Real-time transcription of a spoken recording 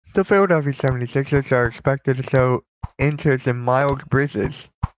The Philadelphia 76ers are expected to show interest in Miles Bridges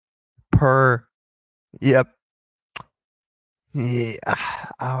per. Yep. Yeah,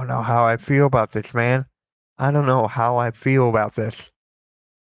 I don't know how I feel about this, man. I don't know how I feel about this.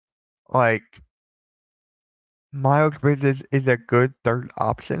 Like, Miles Bridges is a good third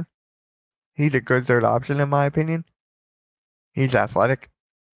option. He's a good third option, in my opinion. He's athletic,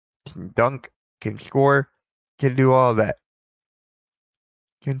 can dunk, can score, can do all that.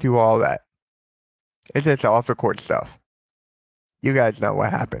 Can do all that. It's just off the court stuff. You guys know what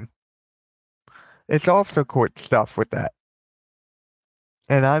happened. It's off the court stuff with that.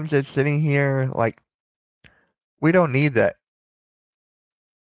 And I'm just sitting here like, we don't need that.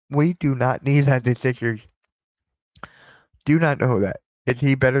 We do not need that. The Sixers do not know that. Is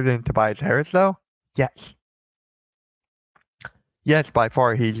he better than Tobias Harris, though? Yes. Yes, by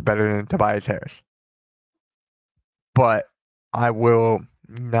far he's better than Tobias Harris. But I will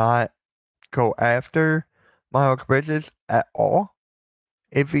not go after Miles Bridges at all.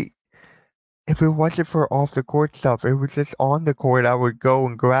 If it wasn't for off the court stuff, it was just on the court, I would go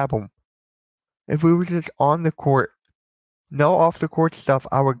and grab him. If it was just on the court, no off the court stuff,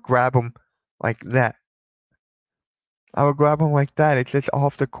 I would grab him like that. I would grab him like that. It's just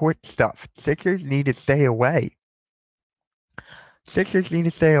off the court stuff. Sixers need to stay away. Sixers need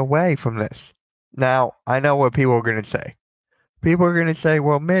to stay away from this. Now, I know what people are going to say. People are going to say,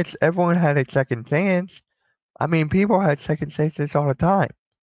 well, Mitch, everyone had a second chance. I mean, people had second chances all the time.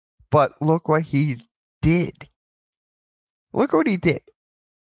 But look what he did. Look what he did.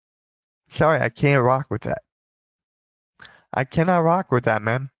 Sorry, I can't rock with that. I cannot rock with that,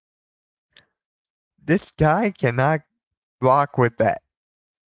 man. This guy cannot rock with that.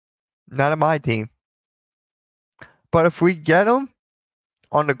 Not on my team. But if we get him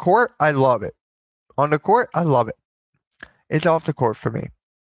on the court, I love it. On the court, I love it. It's off the court for me.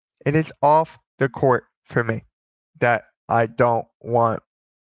 It is off the court for me that I don't want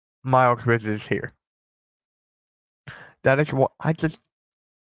Miles Bridges here. That is what I just.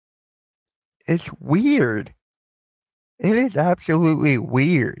 It's weird. It is absolutely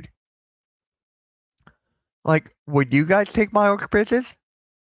weird. Like, would you guys take Miles Bridges?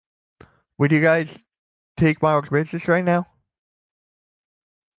 Would you guys take Miles Bridges right now?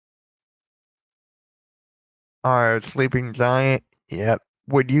 Our sleeping giant. Yep.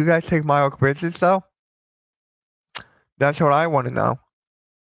 Would you guys take Miles Bridges though? That's what I want to know.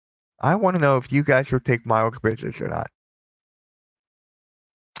 I want to know if you guys would take Miles Bridges or not.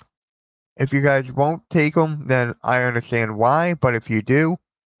 If you guys won't take him, then I understand why. But if you do,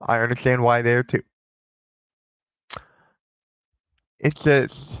 I understand why there too. It's a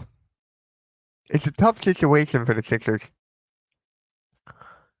tough situation for the Sixers.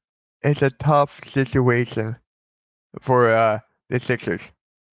 It's a tough situation for the Sixers.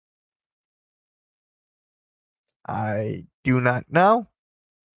 I do not know.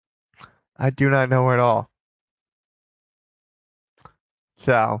 I do not know at all.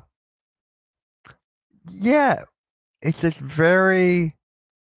 So, yeah, it's just very.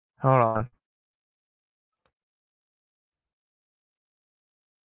 Hold on.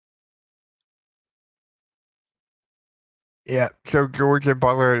 Yeah, so George and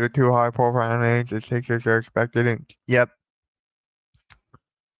Butler are the two high-profile names the Sixers are expected in. Yep.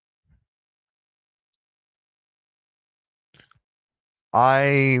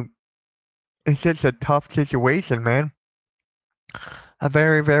 It's just a tough situation, man. A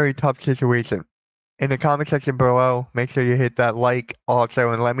very, very tough situation. In the comment section below, make sure you hit that like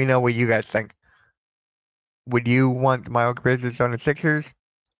also and let me know what you guys think. Would you want Miles Bridges on the Sixers?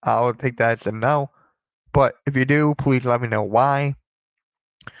 I'll take that as a no. But if you do, please let me know why.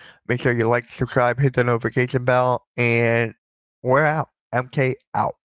 Make sure you like, subscribe, hit the notification bell, and we're out. MK out.